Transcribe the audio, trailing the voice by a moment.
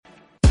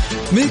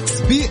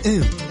ميكس بي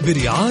ام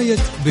برعاية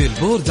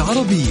بيلبورد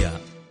عربية.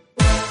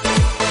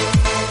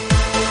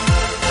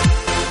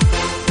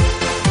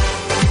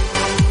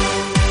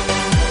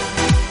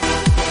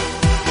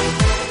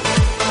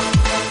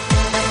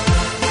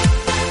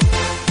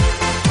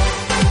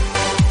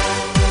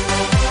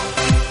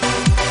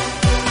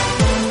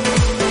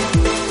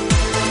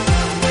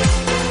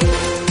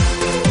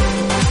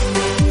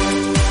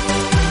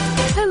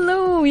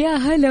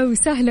 هلا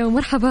وسهلا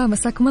ومرحبا،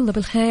 مساكم الله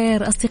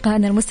بالخير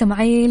أصدقائنا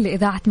المستمعين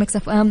لإذاعة ميكس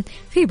اف ام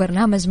في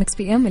برنامج ميكس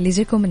بي ام اللي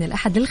يجيكم من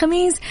الأحد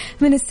للخميس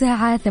من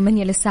الساعة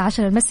 8 للساعة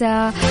 10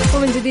 المساء.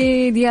 ومن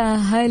جديد يا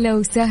هلا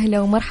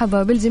وسهلا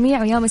ومرحبا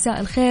بالجميع، ويا مساء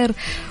الخير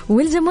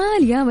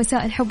والجمال، يا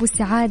مساء الحب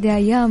والسعادة،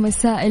 يا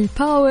مساء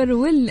الباور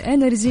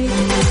والانرجي.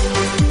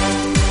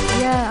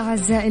 يا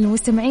أعزائي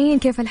المستمعين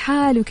كيف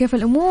الحال وكيف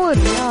الأمور؟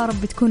 يا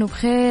رب تكونوا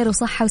بخير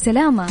وصحة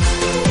وسلامة.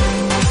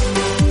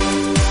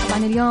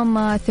 طبعا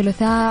اليوم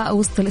ثلاثاء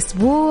وسط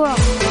الأسبوع،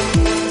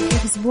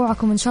 كيف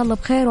أسبوعكم؟ إن شاء الله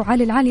بخير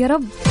وعلي العالي يا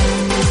رب.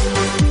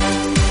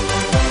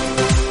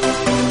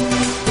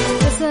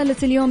 رسالة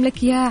اليوم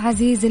لك يا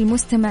عزيزي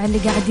المستمع اللي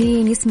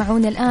قاعدين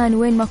يسمعون الآن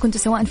وين ما كنتوا،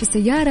 سواء في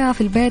السيارة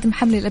في البيت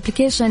محمل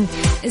الابليكيشن،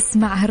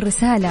 اسمع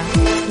هالرسالة.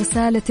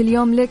 رسالة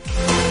اليوم لك: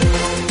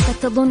 قد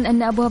تظن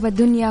أن أبواب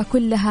الدنيا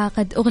كلها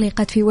قد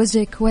أغلقت في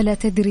وجهك ولا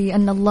تدري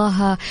أن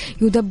الله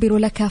يدبر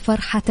لك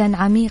فرحة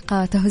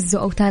عميقة تهز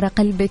أوتار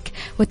قلبك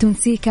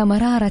وتنسيك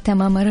مرارة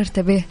ما مررت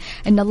به.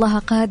 إن الله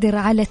قادر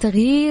على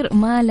تغيير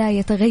ما لا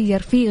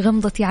يتغير في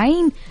غمضة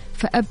عين،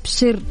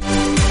 فأبشر،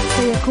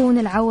 سيكون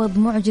العوض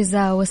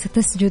معجزة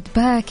وستسجد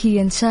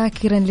باكيا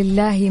شاكرا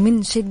لله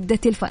من شدة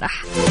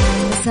الفرح.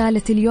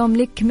 رسالة اليوم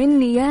لك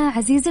مني يا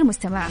عزيزي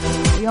المستمع،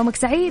 يومك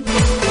سعيد.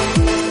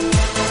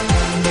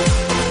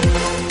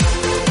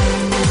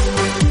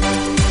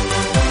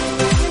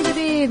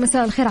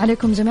 مساء الخير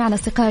عليكم جميعا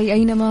أصدقائي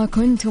أينما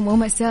كنتم،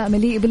 ومساء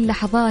مليء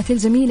باللحظات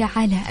الجميلة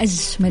على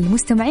أجمل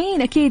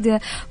مستمعين، أكيد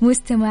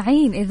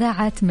مستمعين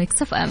إذاعة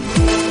ميكس اف ام.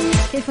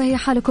 كيف هي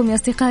حالكم يا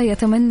أصدقائي؟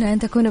 أتمنى أن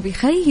تكونوا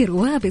بخير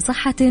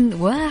وبصحة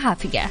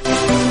وعافية.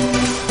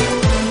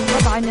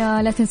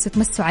 طبعا لا تنسوا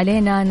تمسوا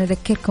علينا،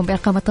 نذكركم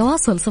بأرقام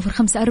التواصل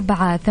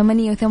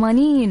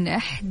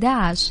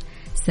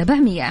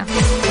 0548811700.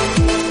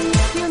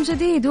 يوم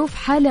جديد وفي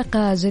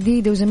حلقة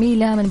جديدة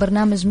وجميلة من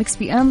برنامج ميكس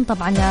بي ام.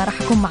 طبعا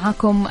راح أكون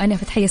معاكم أنا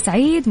فتحية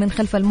سعيد من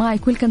خلف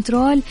المايك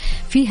والكنترول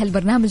في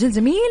هالبرنامج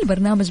الجميل،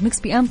 برنامج ميكس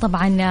بي ام.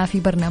 طبعا في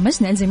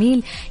برنامجنا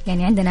الجميل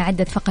يعني عندنا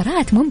عدة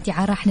فقرات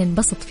ممتعة راح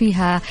ننبسط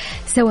فيها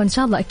سوا إن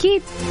شاء الله.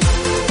 أكيد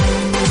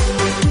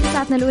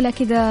ساعتنا الأولى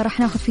كده راح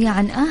ناخذ فيها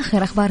عن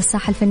آخر أخبار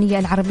الساحة الفنية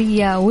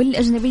العربية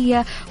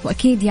والأجنبية،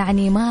 وأكيد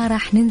يعني ما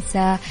راح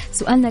ننسى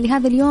سؤالنا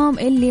لهذا اليوم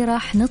اللي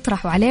راح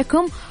نطرحه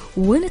عليكم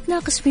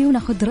ونتناقش فيه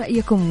وناخذ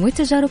رأيكم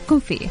وتجاربكم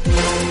فيه.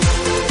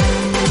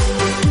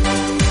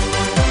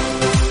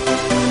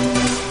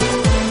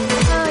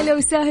 أهلا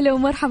وسهلا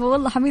ومرحبا.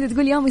 والله حميدة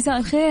تقول يا مساء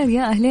الخير،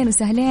 يا أهلين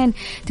وسهلين.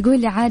 تقول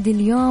لي عادي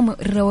اليوم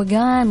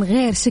الروقان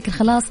غير شكل،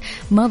 خلاص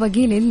ما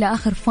بقي لي إلا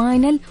آخر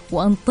فاينل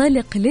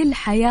وأنطلق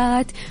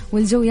للحياة،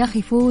 والجو يا أخي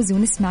يفوز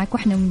ونسمعك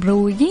وإحنا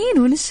مروقين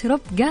ونشرب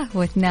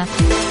قهوتنا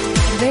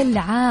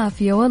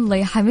بالعافية. والله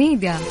يا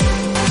حميدة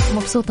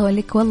مبسوطة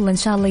ولك والله. إن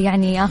شاء الله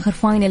يعني آخر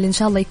فاينل إن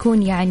شاء الله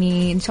يكون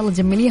يعني إن شاء الله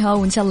تجمليها،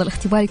 وإن شاء الله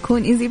الاختبار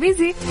يكون إيزي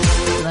بيزي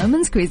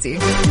لمن سكويزي.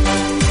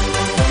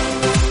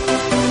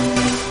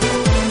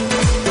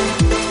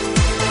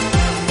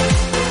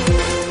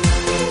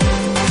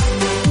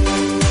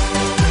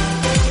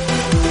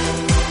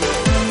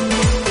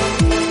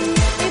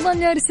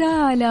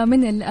 رسالة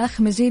من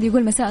الأخ مجيد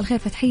يقول مساء الخير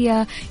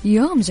فتحية،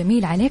 يوم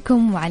جميل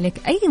عليكم وعليك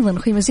أيضا.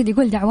 أخي مجيد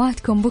يقول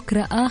دعواتكم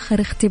بكرة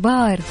آخر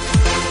اختبار،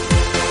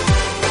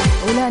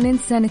 ولا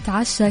ننسى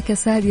نتعشى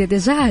كسادية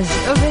دجاج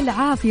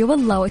بالعافية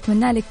والله.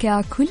 وأتمنى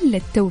لك كل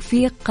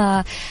التوفيق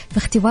في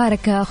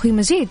اختبارك أخي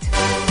مجيد،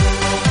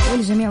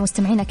 ولجميع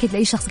مستمعين أكيد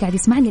لأي شخص قاعد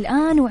يسمعني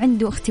الآن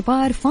وعنده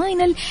اختبار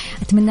فاينل،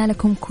 أتمنى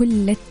لكم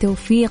كل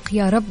التوفيق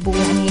يا رب.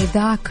 ويعني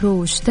ذاكروا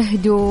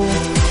واجتهدوا،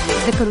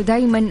 ذكروا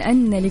دايما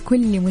أن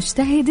لكل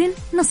مجتهد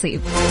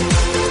نصيب.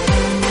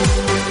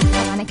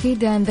 طبعا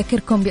أكيد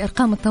نذكركم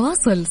بأرقام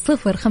التواصل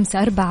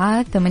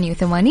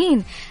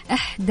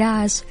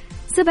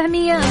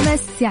 0548811700.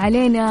 مسي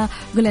علينا،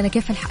 قول لنا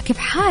كيف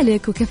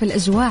حالك وكيف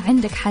الأجواء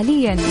عندك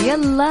حاليا.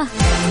 يلا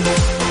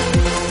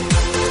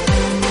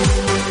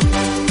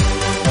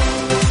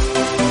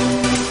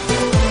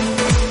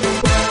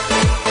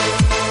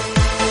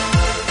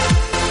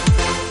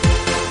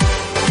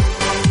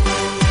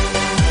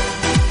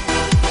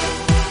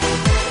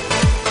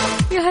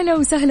هلا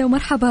وسهلا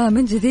ومرحبا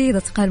من جديد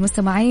أصدقائي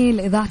المستمعين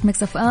لإذاعة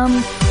ميكس اف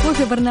ام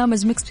وفي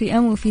برنامج ميكس بي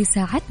ام وفي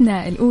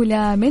ساعتنا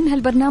الأولى من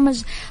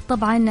هالبرنامج.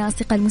 طبعا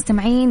أصدقائي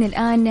المستمعين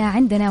الآن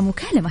عندنا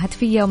مكالمة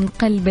هاتفية ومن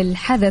قلب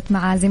الحدث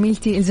مع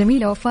زميلتي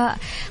الجميلة وفاء.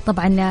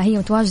 طبعا هي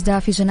متواجدة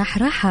في جناح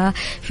راحة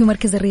في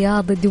مركز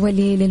الرياض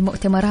الدولي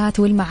للمؤتمرات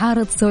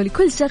والمعارض،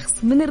 لكل شخص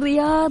من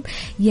الرياض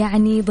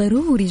يعني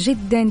ضروري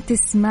جدا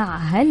تسمع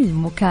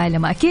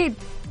هالمكالمة. أكيد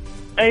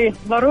اي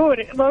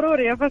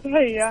ضروري يا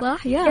فتحية.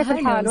 صح يا كيف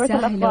الحال وش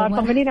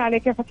الأخبار؟ طمنينا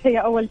عليك يا فتحية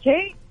أول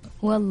شيء.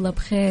 والله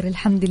بخير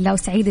الحمد لله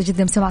وسعيدة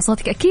جدا بسمع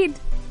صوتك. أكيد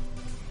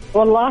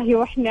والله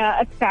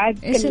واحنا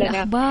أسعد إيش كلنا.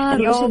 الأخبار؟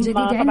 اليوم الجديد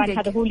طبعا عندك؟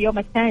 هذا هو اليوم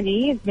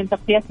الثاني من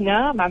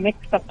تغطيتنا مع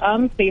ميكس اف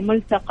ام في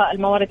ملتقى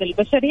الموارد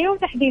البشرية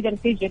وتحديدا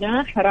في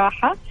جناح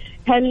راحة.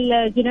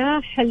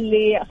 هالجناح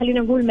اللي خلينا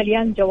نقول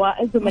مليان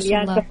جوائز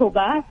ومليان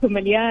سحوبات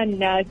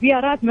ومليان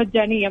زيارات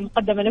مجانية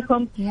مقدمة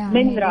لكم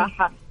من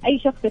راحة. أي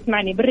شخص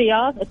يسمعني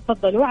بالرياض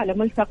اتفضلوا على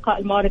ملتقى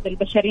الموارد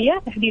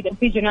البشرية تحديدا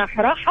في جناح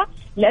راحة،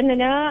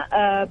 لأننا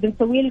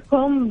بنسوي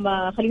لكم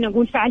خلينا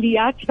نقول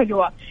فعاليات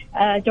حلوة،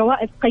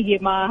 جوائز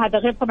قيمة. هذا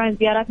غير طبعا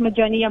زيارات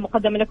مجانية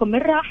مقدمة لكم من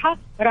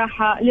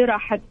راحة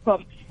لراحتكم.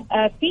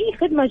 في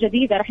خدمة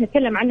جديدة رح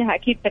نتكلم عنها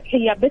أكيد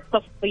فتحية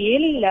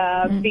بالتفصيل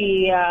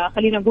في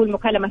خلينا نقول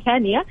مكالمة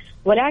ثانية،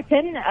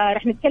 ولكن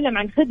رح نتكلم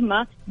عن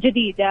خدمة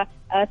جديدة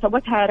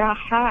سوتها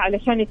راحة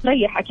علشان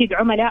تريح أكيد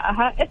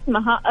عملائها،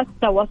 اسمها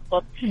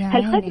التوسط.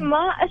 هالخدمة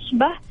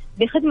أشبه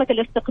بخدمة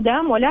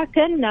الاستقدام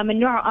ولكن من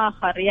نوع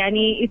آخر،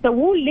 يعني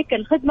يسوون لك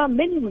الخدمة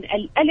من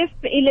الألف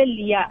إلى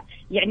الياء،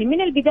 يعني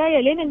من البداية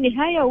لين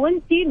النهاية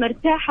وانتي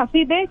مرتاحة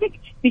في بيتك،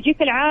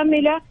 تجيك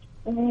العاملة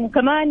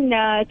وكمان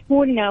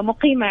تكون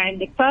مقيمة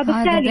عندك.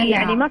 فبالتالي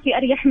يعني ما في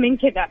أريح من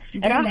كذا.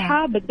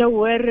 راحة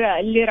بتدور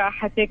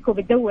لراحتك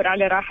وبتدور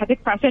على راحتك،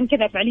 فعشان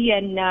كذا فعليا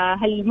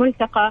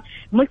هالملتقى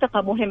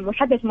ملتقى مهم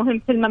وحدث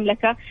مهم في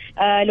المملكة.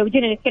 لو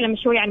جينا نتكلم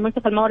شوي عن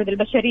ملتقى الموارد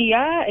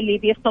البشرية اللي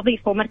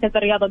بيستضيفه مركز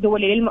الرياضة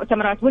الدولي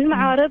للمؤتمرات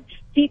والمعارض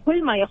في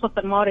كل ما يخص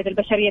الموارد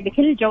البشرية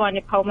بكل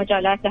جوانبها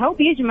ومجالاتها،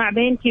 وبيجمع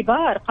بين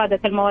كبار قادة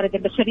الموارد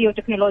البشرية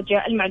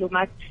وتكنولوجيا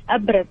المعلومات،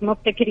 أبرز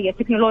مبتكري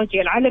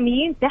التكنولوجيا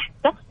العالميين تحت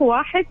سقف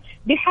واحد،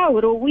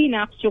 بيحاوروا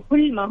ويناقشوا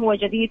كل ما هو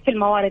جديد في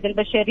الموارد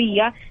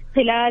البشرية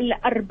خلال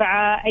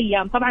 4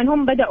 أيام. طبعا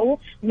هم بدأوا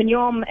من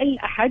يوم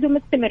الأحد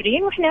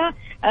ومستمرين، وإحنا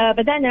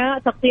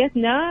بدأنا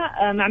تغطيتنا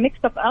مع ميكس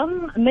اف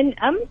ام من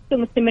أمس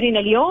ومستمرين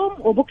اليوم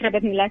وبكرة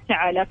بإذن الله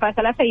تعالى.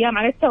 ف3 أيام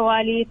على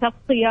التوالي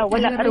تغطية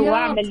ولا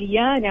أروع،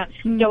 مليانة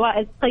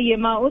جوائز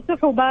قيمة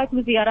وسحوبات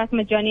وزيارات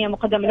مجانية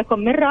مقدمة لكم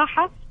من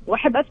راحة.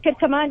 وأحب أذكر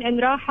كمان أن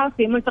راحة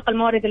في ملتقى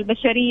الموارد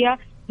البشرية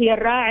هي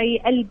الراعي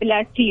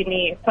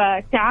البلاتيني،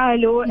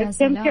 فتعالوا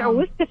استمتعوا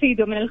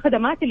واستفيدوا من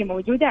الخدمات اللي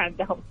موجودة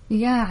عندهم.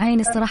 يا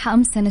عيني الصراحة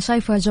أمس أنا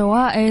شايفة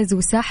جوائز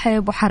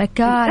وسحب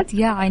وحركات،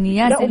 يعني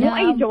يا سلام. لا مو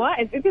أي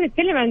جوائز، أنت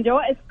تتكلم عن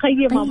جوائز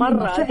قيمة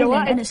مرة،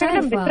 جوائز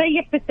فعلا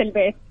بتريح في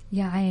البيت.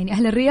 يا عيني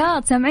أهل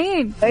الرياض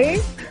سامعين؟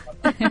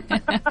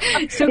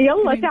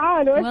 يلا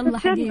تعالوا والله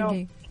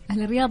حقيقي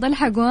أهل الرياض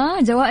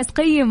الحقوا جوائز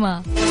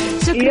قيمة.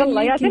 شكرا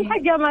يلا يا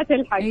تلحق يا ما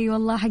تلحق. اي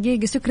والله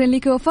حقيقي شكرا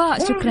لك وفاء،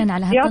 شكرا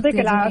على هالتغطية. يعطيك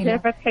العافية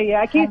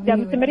فتحية. أكيد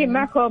مستمرين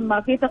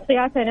معكم في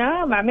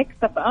تغطياتنا مع ميكس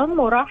اف ام،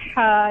 وراح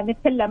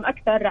نتكلم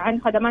أكثر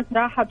عن خدمات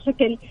راحة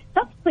بشكل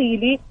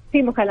تفصيلي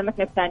في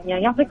مكالمتنا الثانية.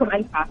 يعطيكم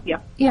ألف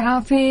عافية.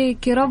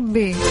 يعافيك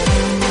ربي.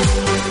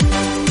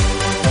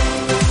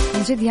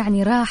 من جد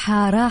يعني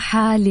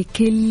راحة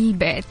لكل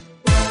بيت.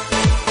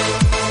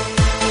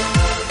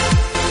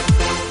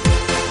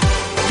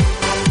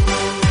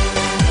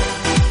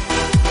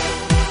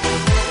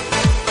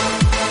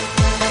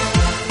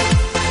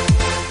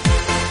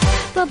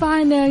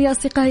 طبعا يا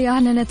أصدقائي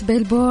أعلنت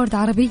بيلبورد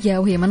عربية،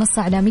 وهي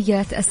منصة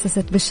إعلامية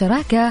تأسست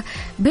بالشراكة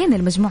بين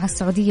المجموعة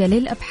السعودية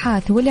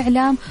للأبحاث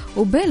والإعلام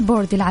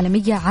وبيلبورد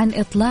العالمية عن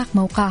إطلاق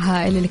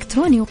موقعها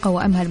الإلكتروني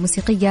وقوائمها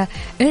الموسيقية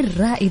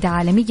الرائدة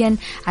عالميا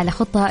على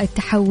خطة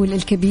التحول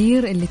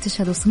الكبير اللي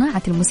تشهد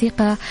صناعة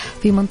الموسيقى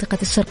في منطقة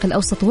الشرق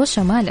الأوسط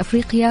وشمال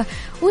أفريقيا،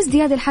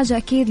 وازدياد الحاجة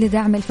أكيد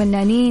لدعم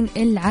الفنانين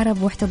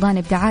العرب واحتضان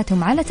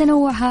إبداعاتهم على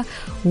تنوعها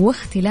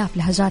واختلاف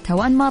لهجاتها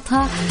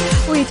وأنماطها.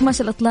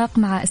 ويتماشى الإطلاق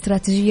مع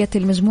استراتيجية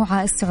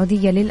المجموعة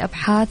السعودية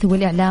للأبحاث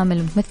والإعلام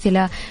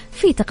المتمثلة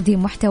في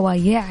تقديم محتوى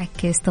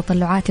يعكس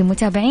تطلعات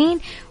المتابعين،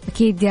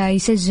 وأكيد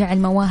يشجع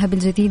المواهب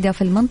الجديدة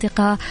في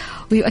المنطقة،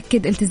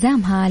 ويؤكد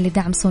التزامها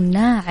لدعم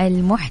صناع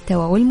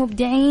المحتوى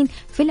والمبدعين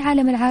في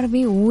العالم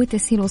العربي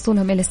وتسهيل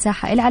وصولهم إلى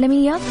الساحة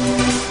العالمية.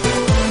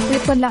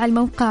 يطلع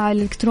الموقع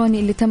الإلكتروني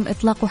اللي تم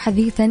إطلاقه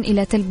حديثا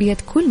إلى تلبية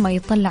كل ما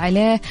يطلع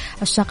عليه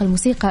عشاق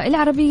الموسيقى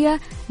العربية،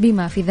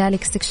 بما في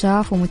ذلك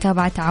استكشاف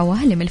ومتابعة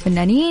عوالم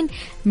الفنانين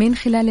من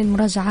خلال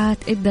المراجعات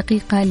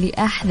الدقيقة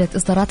لأحدث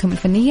إصداراتهم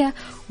الفنية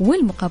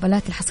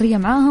والمقابلات الحصرية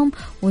معهم،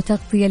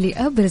 وتغطية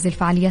لأبرز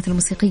الفعاليات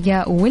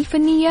الموسيقية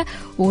والفنية.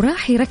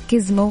 وراح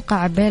يركز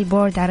موقع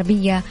بيلبورد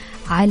عربية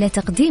على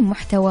تقديم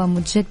محتوى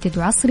متجدد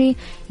وعصري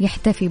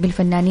يحتفي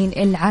بالفنانين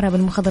العرب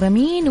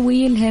المخضرمين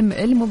ويلهم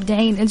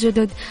المبدعين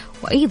الجدد،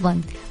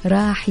 وأيضا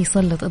راح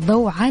يسلط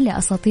الضوء على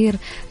أساطير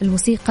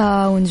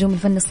الموسيقى ونجوم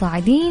الفن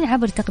الصاعدين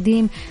عبر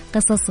تقديم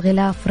قصص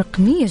غلاف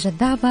رقمية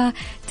جذابة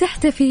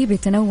تحتفي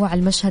بتنوع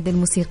المشهد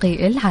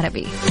الموسيقي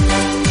العربي.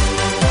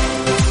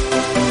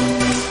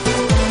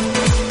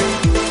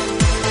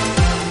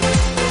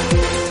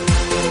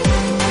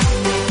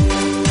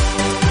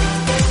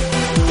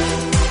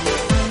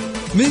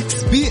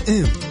 ميكس بي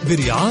ام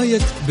برعاية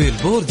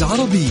بيلبورد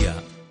عربية.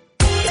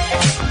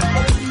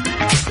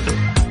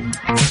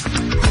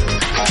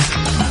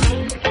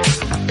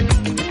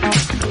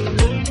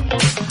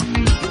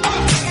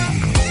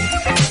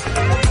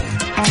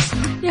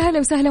 هلا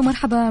وسهلا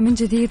ومرحبا من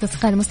جديد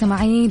أصدقائي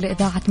المستمعين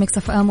لإذاعة ميكس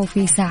اف ام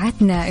وفي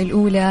ساعتنا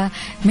الأولى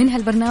من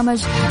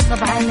هالبرنامج.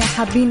 طبعا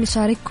حابين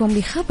نشارككم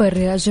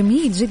بخبر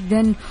جميل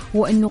جدا،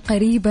 وأنه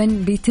قريبا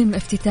بيتم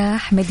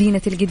افتتاح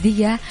مدينة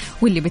القدية،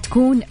 واللي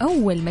بتكون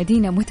أول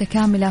مدينة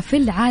متكاملة في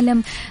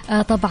العالم.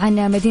 طبعا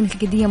مدينة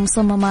القدية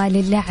مصممة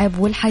للعب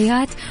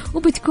والحياة،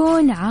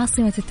 وبتكون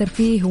عاصمة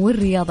الترفيه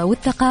والرياضة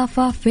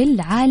والثقافة في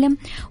العالم،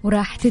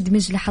 وراح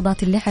تدمج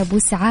لحظات اللعب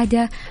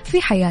والسعادة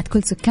في حياة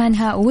كل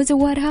سكانها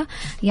وزوارها.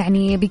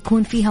 يعني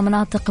بيكون فيها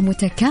مناطق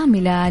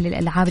متكاملة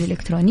للألعاب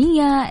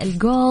الإلكترونية،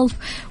 الجولف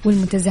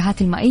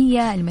والمنتزهات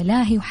المائية،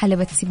 الملاهي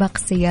وحلبة سباق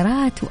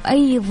السيارات،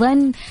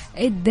 وأيضا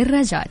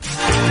الدراجات.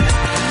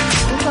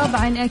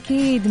 وطبعا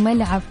أكيد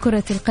ملعب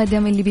كرة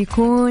القدم اللي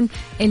بيكون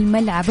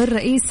الملعب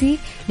الرئيسي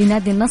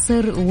لنادي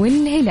النصر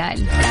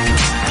والهلال.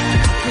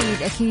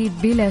 أكيد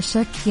بلا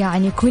شك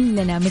يعني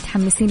كلنا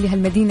متحمسين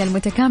لهالمدينة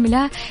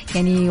المتكاملة،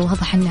 يعني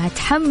واضح أنها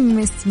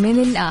تحمس من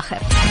الآخر.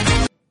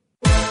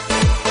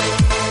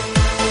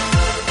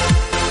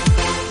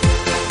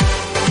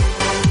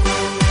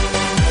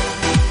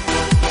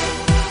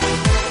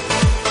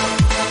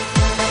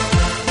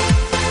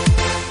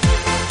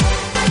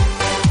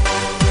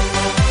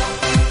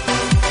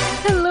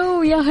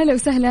 هلا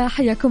وسهلا،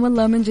 حياكم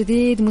الله من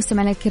جديد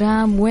مستمعينا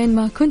الكرام وين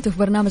ما كنتوا في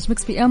برنامج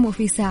ميكس بي ام،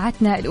 وفي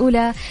ساعتنا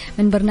الأولى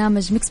من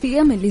برنامج ميكس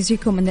بي ام اللي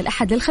يجيكم من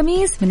الأحد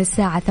للخميس من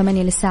الساعة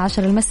 8 للساعة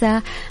 10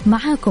 المساء.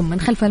 معاكم من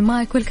خلف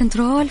المايك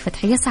والكنترول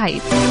فتحية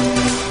سعيد.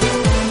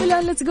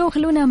 الآن ليتس جو،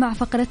 خلونا مع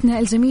فقرتنا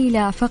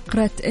الجميلة،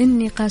 فقرة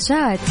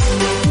النقاشات.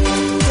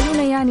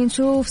 خلونا يعني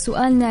نشوف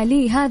سؤالنا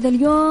لهذا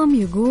اليوم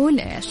يقول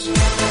إيش.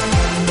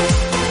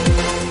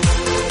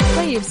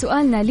 طيب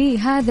سؤالنا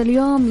لهذا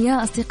اليوم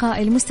يا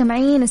أصدقائي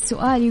المستمعين،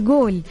 السؤال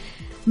يقول: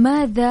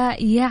 ماذا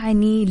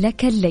يعني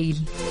لك الليل؟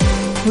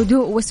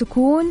 هدوء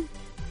وسكون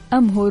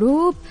أم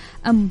هروب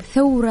أم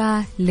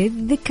ثورة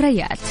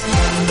للذكريات؟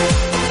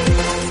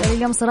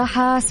 اليوم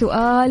صراحة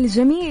سؤال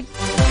جميل.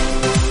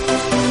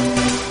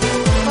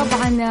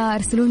 طبعا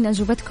ارسلوا لنا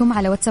أجوبتكم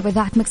على واتساب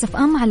إذاعة ميكس اف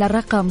ام على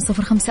الرقم 054-88-11-700.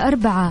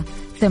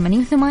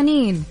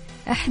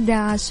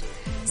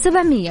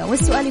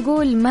 والسؤال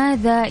يقول: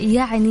 ماذا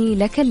يعني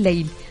لك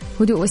الليل؟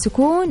 هدوء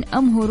وسكون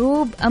أم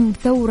هروب أم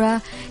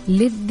ثورة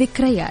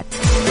للذكريات؟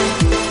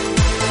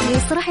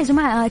 الصراحة يا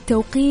جماعة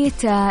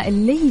التوقيت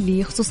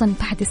الليلي خصوصا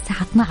بعد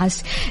الساعة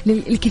 12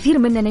 الكثير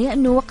مننا يا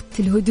أنه وقت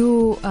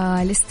الهدوء،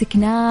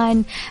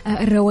 الاستكنان،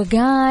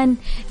 الروقان،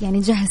 يعني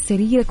جهز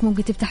سريرك،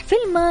 ممكن تفتح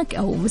فيلمك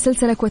أو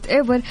مسلسلك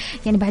whatever،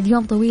 يعني بعد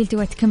يوم طويل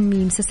تبغى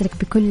تكمل مسلسلك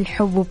بكل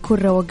حب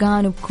وبكل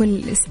روقان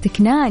وبكل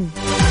استكنان.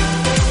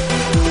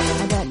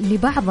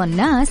 لبعض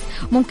الناس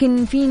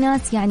ممكن، في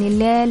ناس يعني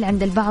الليل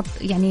عند البعض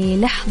يعني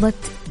لحظة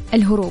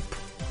الهروب،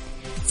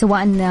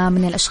 سواء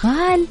من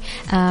الأشغال،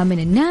 من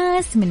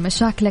الناس، من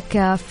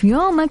مشاكلك في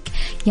يومك،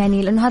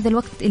 يعني لأنه هذا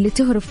الوقت اللي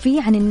تهرب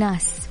فيه عن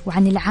الناس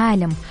وعن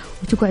العالم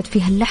وتقعد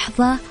فيها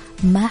اللحظة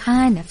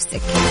مع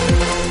نفسك.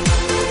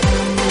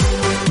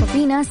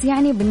 وفي ناس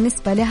يعني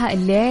بالنسبة لها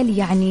الليل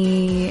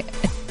يعني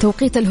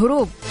توقيت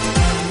الهروب،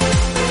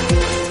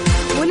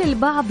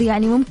 وللبعض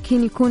يعني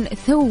ممكن يكون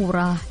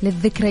ثورة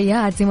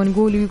للذكريات زي ما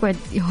نقول، ويقعد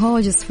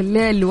يهاجس في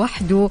الليل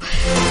لوحده.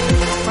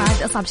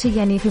 وعاد أصعب شيء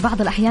يعني في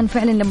بعض الأحيان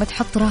فعلا لما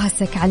تحط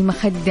راسك على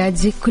المخدة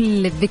تجيك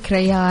كل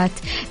الذكريات،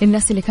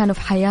 الناس اللي كانوا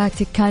في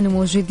حياتك كانوا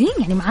موجودين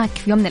يعني معاك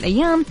في يوم من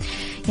الأيام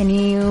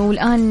يعني،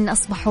 والآن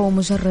أصبحوا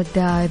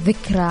مجرد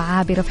ذكرى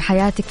عابرة في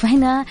حياتك.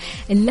 فهنا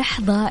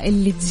اللحظة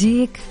اللي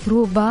تجيك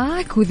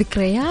ثروباك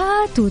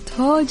وذكريات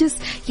وتهاجس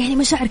يعني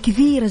مشاعر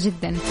كثيرة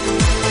جدا.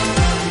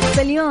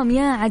 فاليوم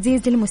يا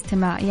عزيزي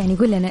المستمع يعني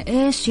قل لنا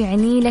إيش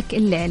يعني لك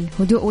الليل؟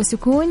 هدوء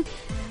وسكون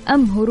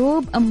أم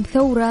هروب أم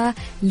ثورة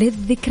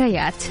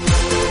للذكريات؟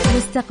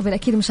 نستقبل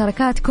أكيد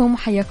مشاركاتكم،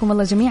 حياكم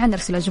الله جميعا.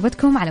 ارسلوا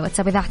أجوبتكم على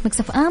واتساب إذاعة ميكس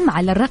اف ام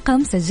على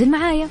الرقم، سجل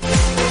معايا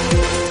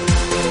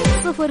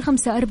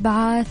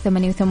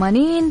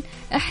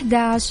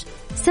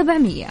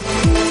 054-88-11-700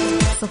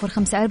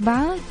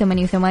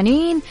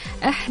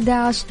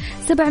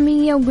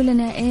 054-88-11-700 وقل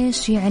لنا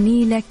إيش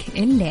يعني لك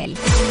الليل.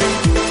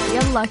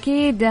 يلا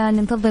أكيد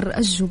ننتظر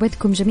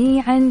أجوبتكم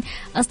جميعا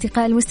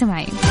أصدقاء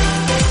المستمعين.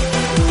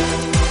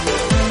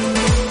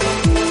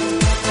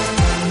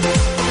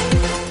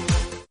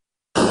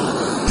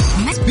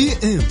 بي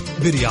ام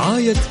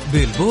برعاية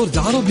بيلبورد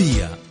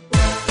عربية.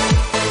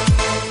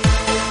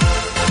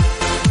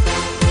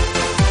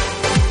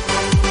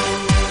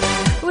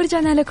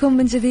 ورجعنا لكم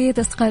من جديد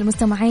أصدقائي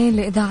المستمعين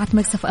لإذاعة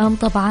ميكس اف ام.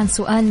 طبعا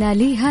سؤالنا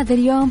لهذا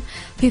اليوم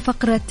في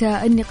فقرة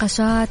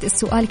النقاشات،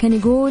 السؤال كان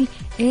يقول: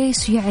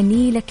 إيش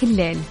يعني لك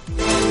الليل؟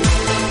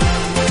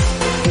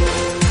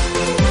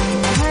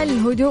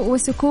 هل هدوء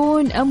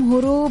وسكون أم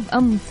هروب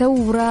أم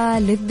ثورة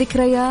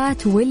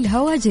للذكريات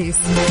والهواجس؟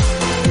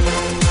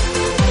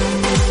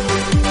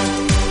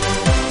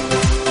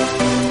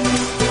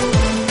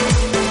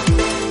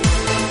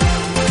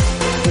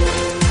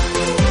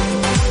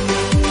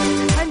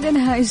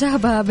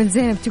 إجابة بن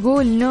زينب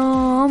تقول: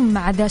 نوم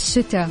مع ذا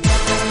الشتاء.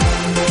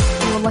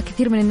 والله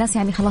كثير من الناس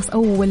يعني خلاص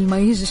أول ما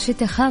يجي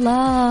الشتاء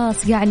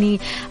خلاص يعني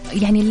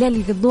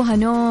الليل يقضوها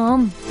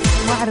نوم.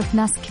 وأعرف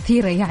ناس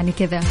كثيرة يعني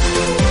كذا.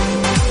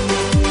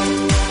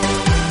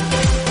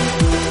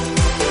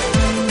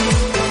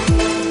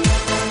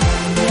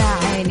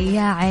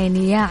 يا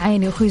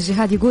عيني أخوي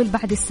جهاد يقول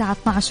بعد الساعة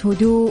 12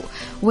 هدوء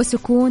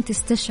وسكون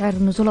تستشعر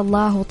نزول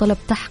الله وطلب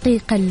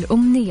تحقيق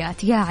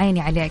الأمنيات. يا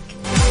عيني عليك.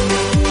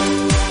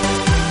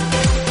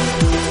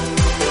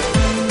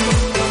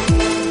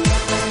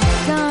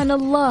 كان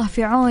الله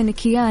في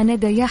عونك يا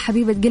ندى يا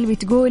حبيبة قلبي.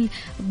 تقول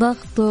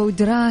ضغط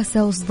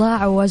ودراسة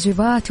وصداع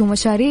وواجبات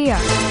ومشاريع.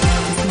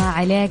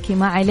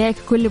 ما عليك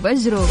كل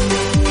بأجره.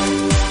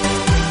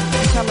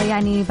 إن شاء الله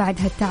يعني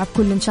بعد هالتعب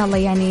كله إن شاء الله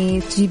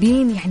يعني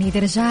تجيبين يعني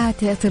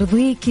درجات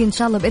ترضيكي إن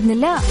شاء الله بإذن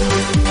الله.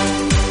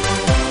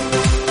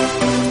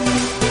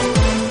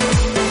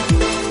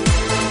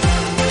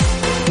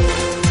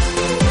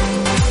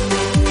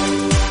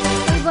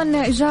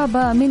 أيضا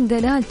إجابة من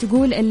دلال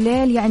تقول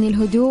الليل يعني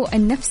الهدوء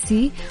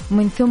النفسي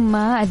ومن ثم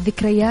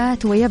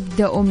الذكريات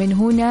ويبدأ من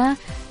هنا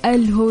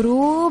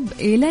الهروب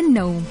إلى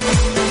النوم.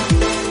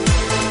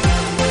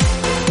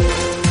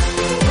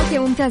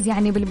 ممتاز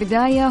يعني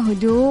بالبداية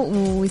هدوء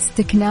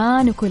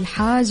واستكنان وكل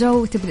حاجة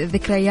وتبدأ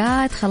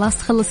الذكريات خلاص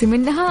تخلصي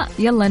منها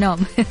يلا نوم.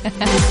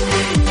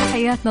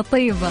 تحياتنا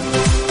الطيبة.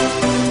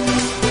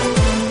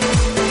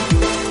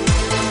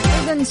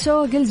 أيضا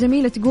شوق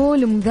الجميلة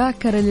تقول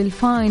مذاكرة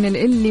للفاينل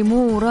اللي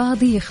مو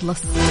راضي يخلص.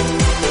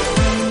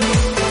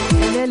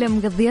 الليلة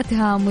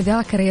مقضيتها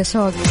مذاكرة يا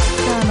شوق.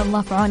 كان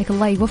الله في عونك.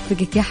 الله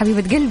يوفقك يا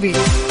حبيبة قلبي.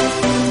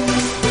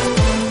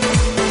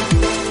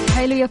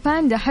 حلو يا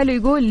باندا. حلو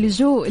يقول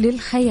لجوء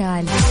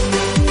للخيال.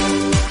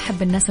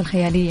 أحب الناس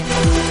الخيالية.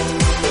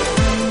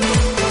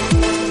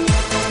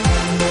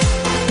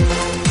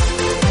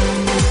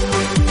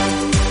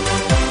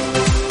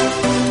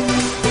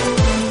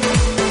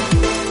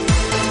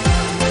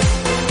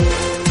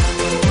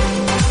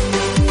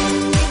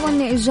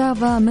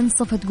 إجابة من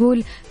صفة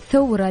تقول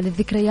ثورة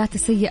للذكريات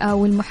السيئة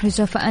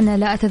والمحرجة. فأنا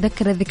لا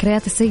أتذكر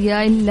الذكريات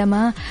السيئة إلا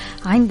ما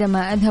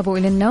عندما أذهب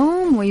إلى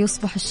النوم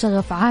ويصبح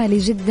الشغف عالي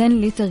جدا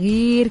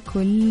لتغيير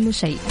كل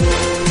شيء.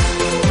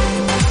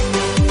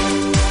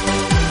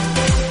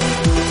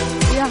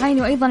 يا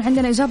عيني. وأيضا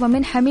عندنا إجابة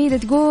من حميدة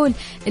تقول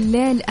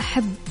الليل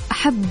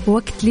أحب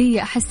وقت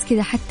لي أحس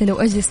كذا حتى لو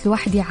أجلس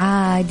لوحدي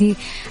عادي.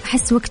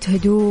 أحس وقت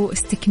هدوء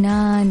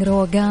استكنان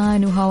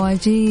روقان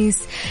وهواجيس.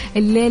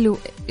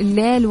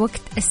 الليل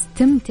وقت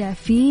أستمتع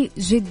فيه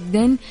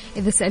جدا.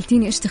 إذا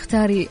سألتيني إيش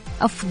تختاري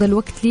أفضل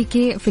وقت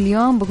ليكي في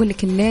اليوم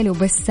بقولك الليل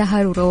وبس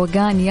سهر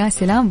وروقان. يا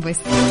سلام. بس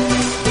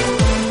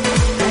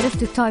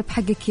عرفت التايب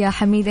حقك يا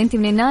حميد. أنت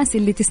من الناس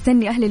اللي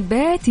تستني أهل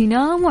البيت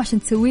يناموا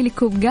عشان تسوي لك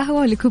كوب قهوة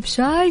ولا كوب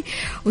شاي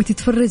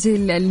وتتفرج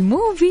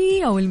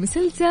الموفي أو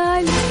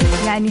المسلسل.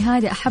 يعني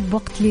هذا أحب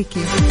وقت ليكي.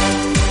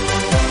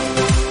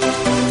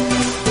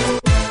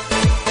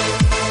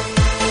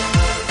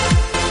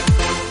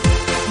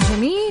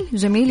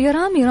 جميل يا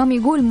رامي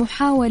يقول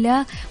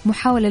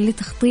محاولة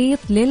لتخطيط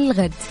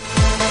للغد.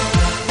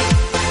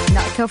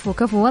 لا كفو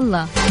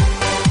والله.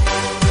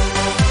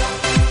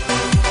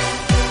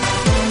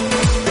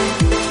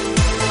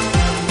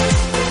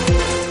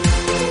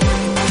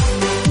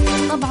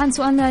 طبعا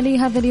سؤالنا لي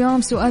هذا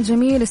اليوم سؤال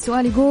جميل.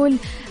 السؤال يقول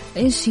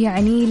إيش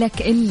يعني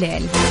لك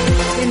الليل؟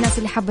 الناس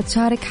اللي حابة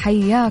تشارك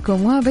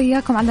حياكم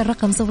وبياكم على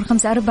الرقم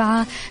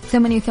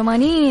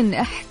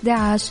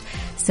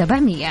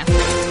 0548811700.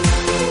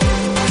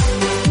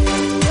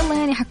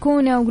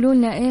 حكونا وقولوا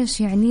لنا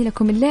إيش يعني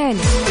لكم الليل.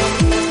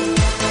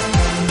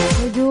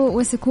 هدوء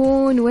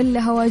وسكون ولا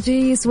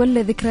هواجيس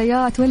ولا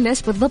ذكريات ولا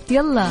إيش بالضبط؟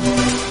 يلا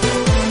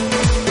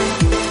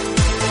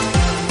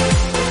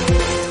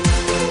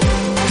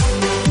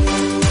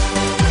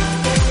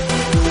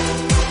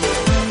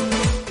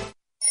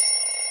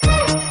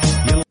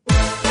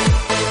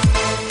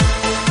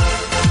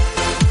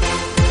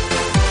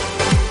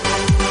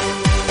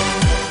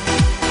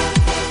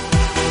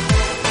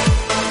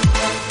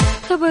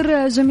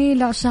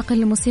جميل. عشاق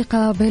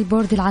الموسيقى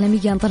بيلبورد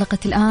العالمية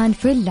انطلقت الآن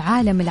في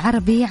العالم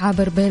العربي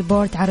عبر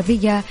بيلبورد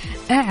عربية.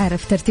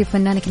 اعرف ترتيب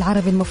فنانك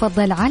العربي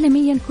المفضل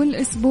عالميا كل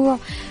أسبوع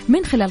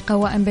من خلال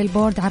قوائم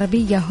بيلبورد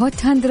عربية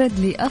هوت 100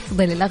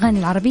 لأفضل الأغاني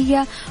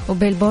العربية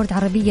وبيلبورد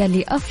عربية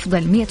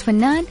لأفضل 100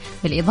 فنان،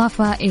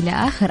 بالإضافة إلى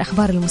آخر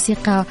أخبار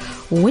الموسيقى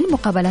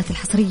والمقابلات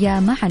الحصرية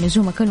مع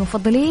نجومك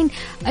المفضلين.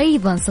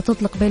 أيضا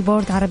ستطلق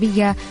بيلبورد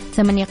عربية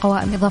 8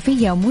 قوائم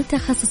إضافية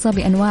متخصصة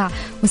بأنواع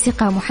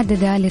موسيقى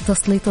محددة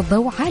لتسليط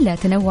الضوء على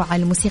تنوع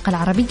الموسيقى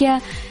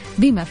العربية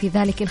بما في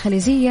ذلك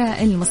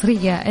الخليجية،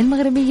 المصرية،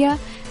 المغربية،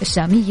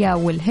 الشامية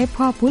والهيب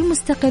هوب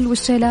والمستقل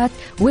والشيلات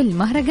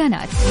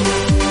والمهرجانات.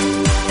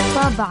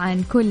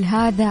 طبعا كل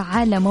هذا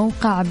على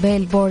موقع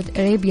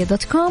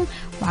billboardarabia.com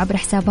وعبر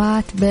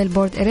حسابات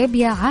بيلبورد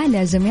أرابيا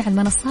على جميع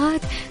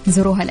المنصات.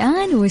 زوروها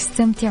الآن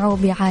واستمتعوا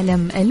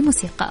بعالم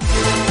الموسيقى.